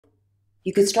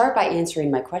You could start by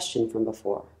answering my question from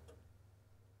before.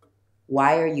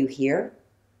 Why are you here?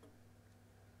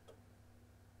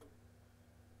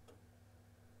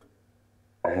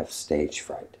 I have stage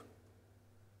fright.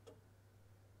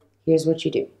 Here's what you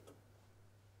do.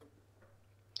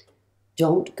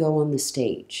 Don't go on the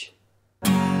stage.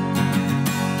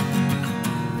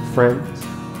 Friends,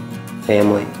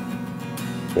 family,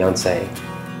 fiance,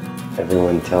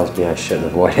 everyone tells me I shouldn't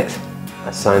avoid it. I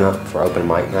sign up for open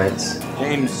mic nights.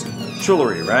 James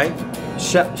Chelere, right?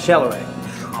 Chelere.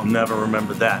 I'll never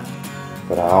remember that.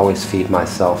 But I always feed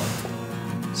myself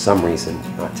some reason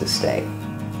not to stay.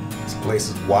 This place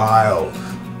is wild.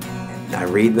 I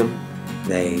read them,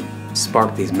 they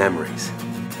spark these memories.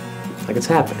 Like it's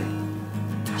happening.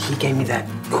 He gave me that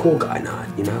cool guy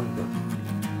nod, you know?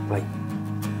 Like,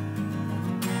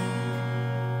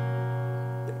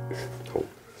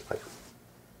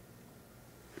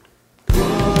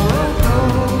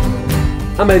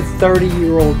 I'm a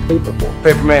 30-year-old paperboy.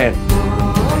 Paperman.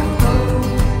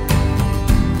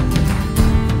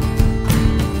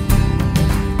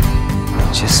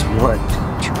 I just want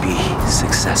to be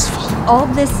successful. All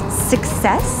this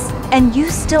success, and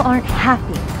you still aren't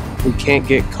happy. We can't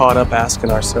get caught up asking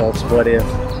ourselves, what if?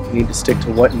 We need to stick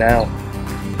to what now.